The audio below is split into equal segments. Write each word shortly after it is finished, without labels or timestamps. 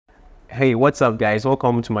Hey, what's up, guys?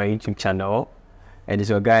 Welcome to my YouTube channel, and it's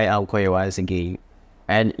your guy Alkoye once again.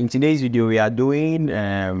 And in today's video, we are doing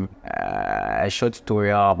a short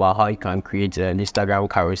tutorial about how you can create an Instagram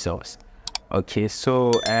carousels. Okay,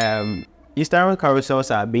 so Instagram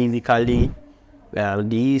carousels are basically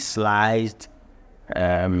these sliced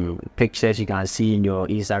pictures you can see in your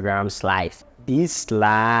Instagram slides. These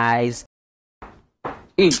slides.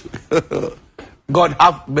 God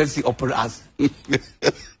have mercy upon us.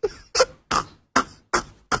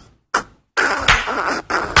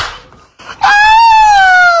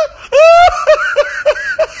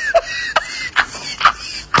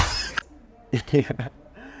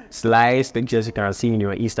 Slides pictures you can see in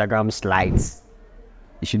your Instagram slides.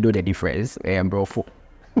 You should know the difference, bro.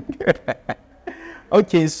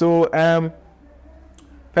 Okay, so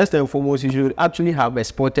first and foremost, you should actually have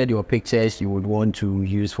exported your pictures you would want to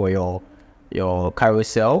use for your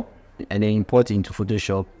carousel, and then import it into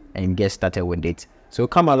Photoshop and get started with it. So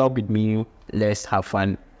come along with me, let's have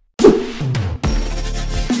fun.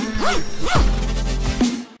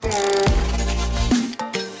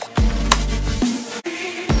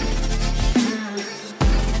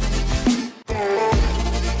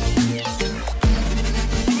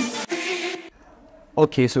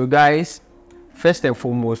 Okay, so guys, first and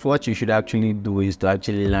foremost, what you should actually do is to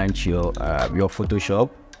actually launch your Photoshop.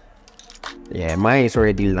 Yeah, mine is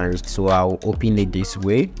already launched, so I'll open it this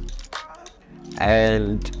way.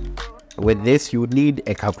 And with this, you need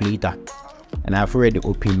a calculator, and I've already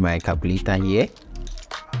opened my calculator here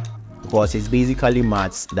because it's basically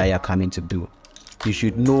maths that you're coming to do. You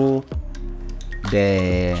should know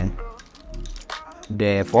the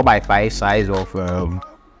 4x5 size of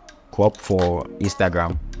crop for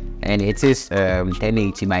Instagram, and it is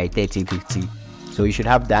 1080 by 1350, so you should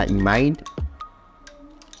have that in mind.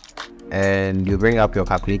 And you bring up your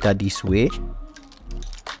calculator this way,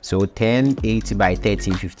 so 1080 by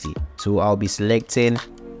 1350. So I'll be selecting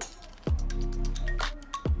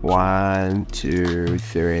 1 2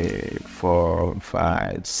 3 4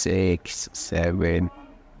 5 6 7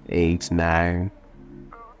 8 9,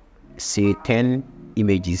 say 10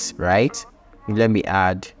 images, right? Let me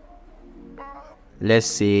add, let's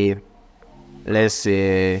say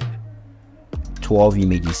 12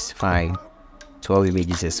 images. Fine, 12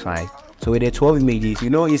 images is fine. So with the 12 images,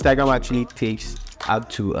 you know, Instagram actually takes up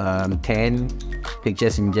to 10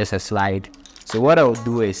 pictures in just a slide. So what I'll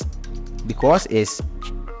do is, because it's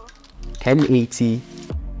 1080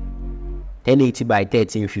 by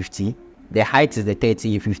 1350, the height is the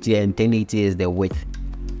 1350 and 1080 is the width.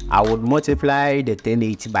 I would multiply the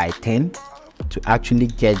 1080 by 10 to actually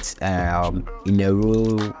get in a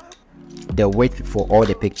row the width for all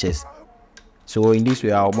the pictures. So in this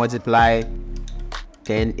way, I'll multiply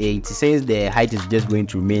 1080, since the height is just going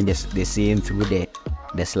to remain the same through the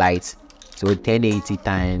slides. So 1080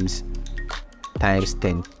 times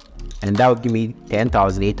 10, and that will give me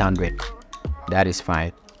 10,800. That is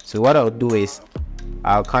fine. So what I'll do is,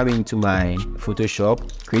 I'll come into my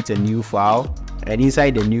Photoshop, create a new file, and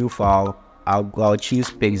inside the new file, I'll choose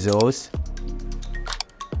pixels,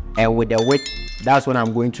 and with the width, that's when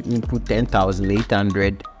I'm going to input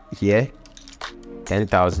 10,800 here,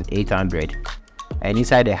 10,800. And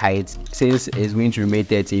inside the height, since it's going to remain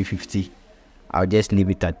 1350, I'll just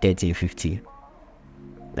leave it at 1350.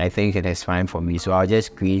 I think it is fine for me. So I'll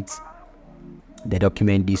just create the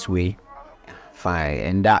document this way. Fine,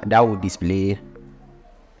 and that will display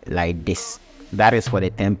like this. That is for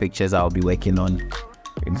the 10 pictures I'll be working on.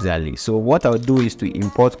 Exactly. So what I'll do is to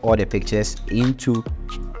import all the pictures into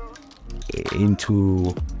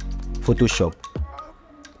Photoshop.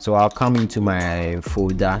 So I'll come into my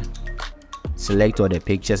folder, select all the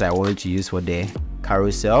pictures I want to use for the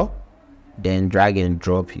carousel, then drag and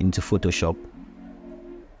drop into Photoshop.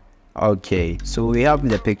 Okay, so we have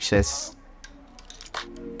the pictures.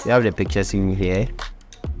 We have the pictures in here.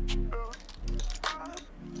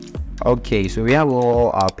 Okay, so we have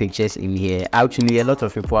all our pictures in here. Actually, a lot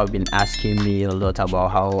of people have been asking me a lot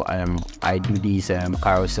about how I do these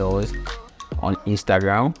carousels on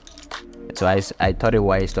Instagram. So I thought it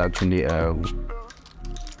wise to actually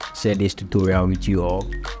share this tutorial with you all.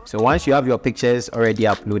 So once you have your pictures already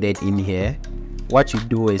uploaded in here, what you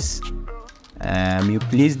do is you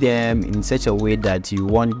place them in such a way that you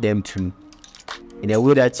want them to,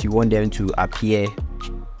 appear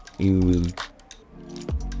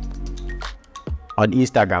on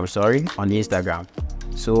Instagram.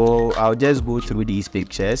 So I'll just go through these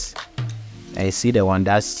pictures and see the one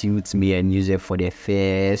that suits me and use it for the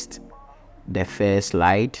first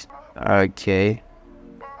slide.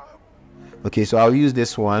 Okay, so I'll use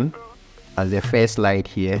this one as the first slide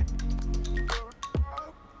here.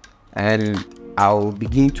 and I'll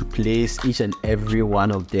begin to place each and every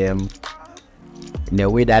one of them in a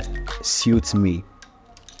way that suits me.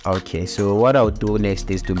 Okay, so what I'll do next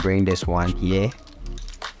is to bring this one here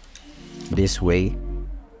this way,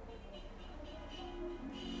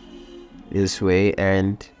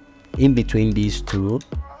 and in between these two,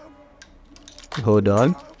 hold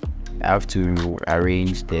on, I have to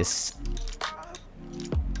arrange this.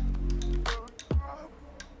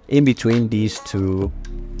 In between these two,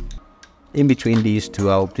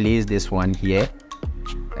 I'll place this one here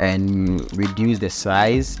and reduce the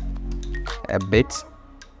size a bit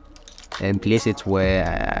and place it where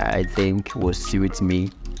I think will suit me.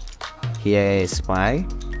 Here is fine.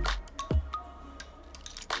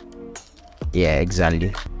 Yeah,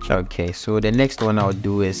 exactly. Okay, so the next one I'll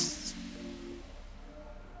do is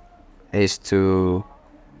to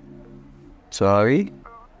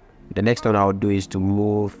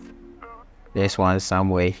move this one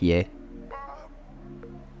somewhere here.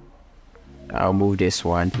 I'll move this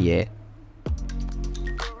one here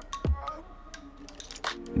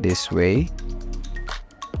this way,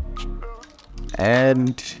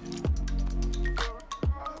 and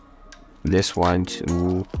this one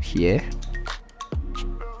to here.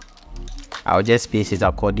 I'll just place it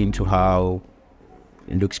according to how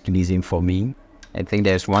it looks pleasing for me. I think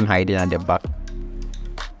there's one hiding at the back,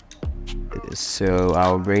 so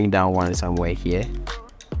I'll bring down one somewhere here,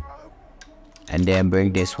 and then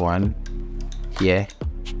bring this one here,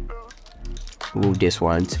 move this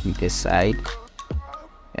one to this side,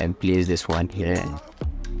 and place this one here.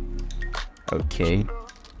 Okay,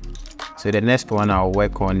 so the next one I'll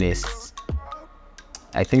work on is,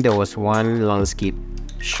 I think there was one landscape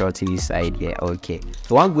shot inside here. Okay,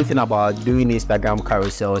 so one good thing about doing Instagram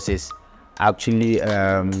carousels is actually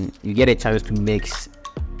you get a chance to mix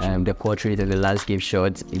the portrait and the landscape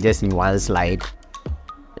shots just in one slide,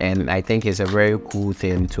 and I think it's a very cool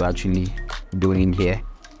thing to actually do in here.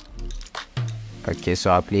 Okay,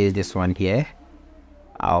 so I'll place this one here.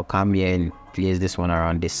 I'll come here and place this one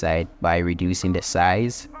around this side by reducing the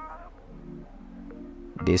size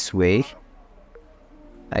this way.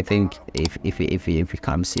 I think if it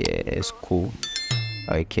comes here, it's cool.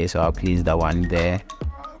 Okay, so I'll place that one there,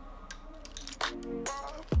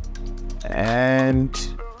 and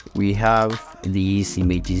we have these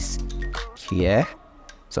images here,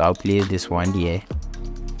 so I'll place this one here,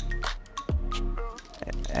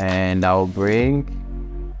 and I'll bring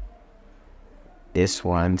this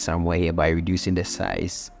one somewhere here by reducing the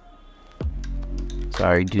size. So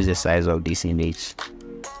I'll reduce the size of this image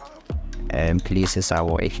and place it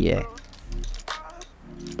somewhere here.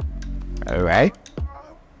 Alright,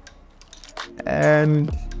 and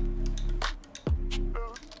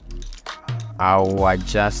I'll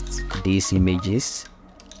adjust these images,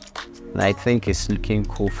 and I think it's looking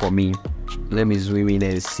cool for me. Let me zoom in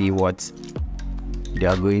and see what they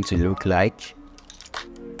are going to look like.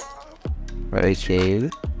 Okay,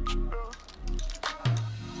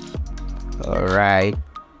 alright.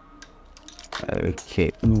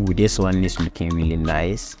 Okay, ooh, this one is looking really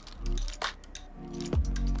nice.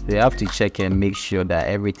 So you have to check and make sure that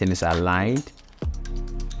everything is aligned.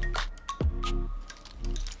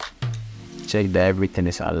 Check that everything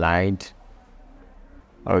is aligned.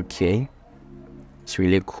 Okay, it's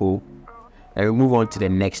really cool. And we move on to the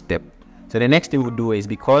next step. So the next thing we'll do is,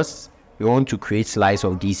 because we want to create slides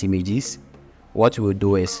of these images, what we'll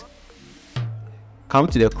do is come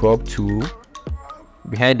to the crop tool.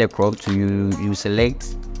 Behind the crop tool, you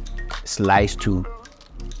select slice tool.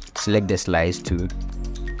 Select the slice tool.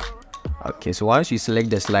 Okay, so once you select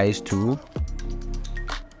the slice tool,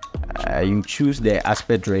 you choose the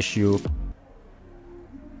aspect ratio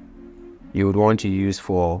you would want to use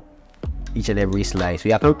for each and every slide. So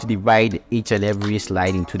you have to divide each and every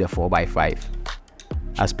slide into the 4:5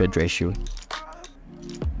 aspect ratio.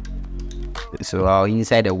 So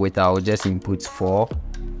inside the width, I'll just input 4,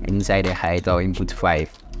 and inside the height, I'll input 5.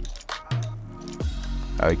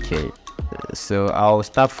 Okay, so I'll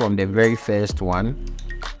start from the very first one.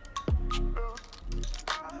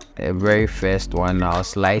 The very first one, I'll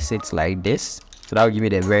slice it like this. So that'll give me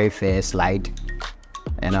the very first slide.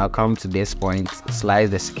 And I'll come to this point,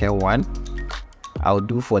 slice the second one. I'll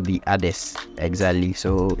do for the others exactly.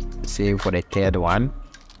 So same for the third one,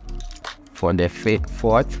 for the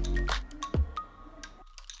fourth.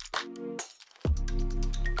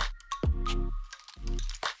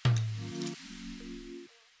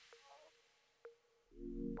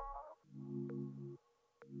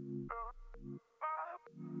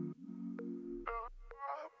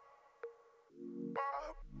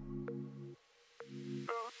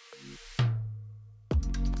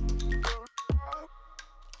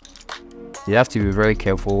 You have to be very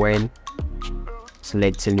careful when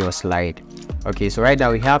selecting your slide. Okay, so right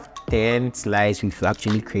now we have 10 slides we've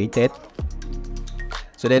actually created.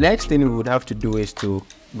 So the next thing we would have to do is to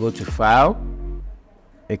go to File,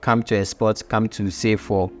 and come to Export, come to Save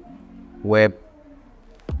for Web.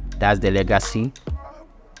 That's the legacy.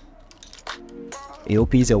 It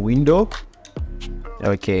opens a window.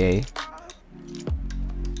 Okay.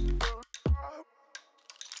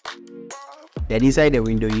 Then inside the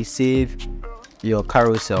window, you save your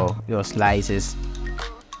carousel, your slices,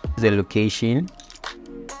 the location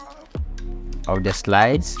of the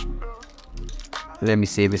slides. Let me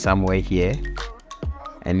save it somewhere here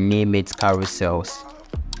and name it carousels.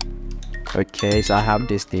 Okay, so I have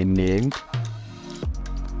this thing named.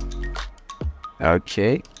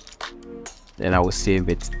 Okay, then I will save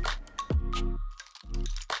it.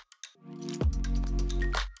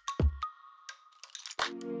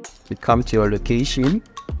 You come to your location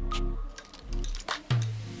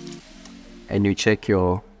and you check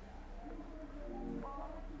your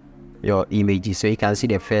images. So you can see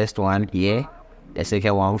the first one here, the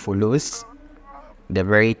second one follows, the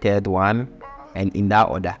very third one, and in that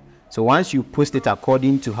order. So once you post it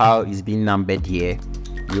according to how it's being numbered here,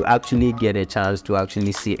 you actually get a chance to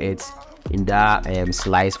actually see it in that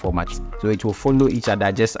slice format. So it will follow each other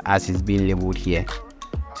just as it's being labeled here.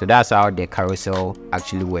 So that's how the carousel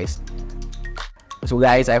actually works. So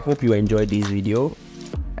guys, I hope you enjoyed this video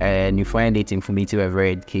and you find it informative and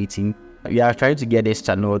very educating. We are trying to get this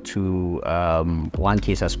channel to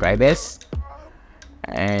 1K subscribers,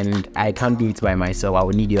 and I can't do it by myself. I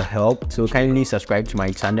will need your help, so kindly subscribe to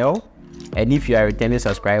my channel. And if you are a returning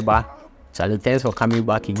subscriber, so thanks for coming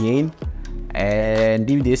back again. And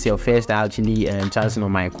if this is your first time actually chancing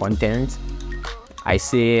on my content, I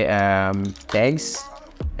say thanks,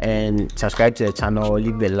 and subscribe to the channel,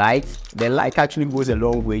 leave the like. The like actually goes a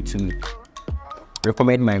long way to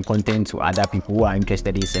recommend my content to other people who are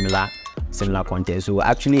interested in similar content. So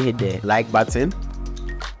actually hit the like button,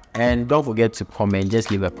 and don't forget to comment. Just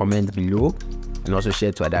leave a comment below and also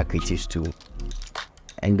share to other creatives too.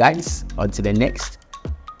 And guys, until the next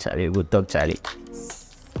Charlie, we'll talk Charlie.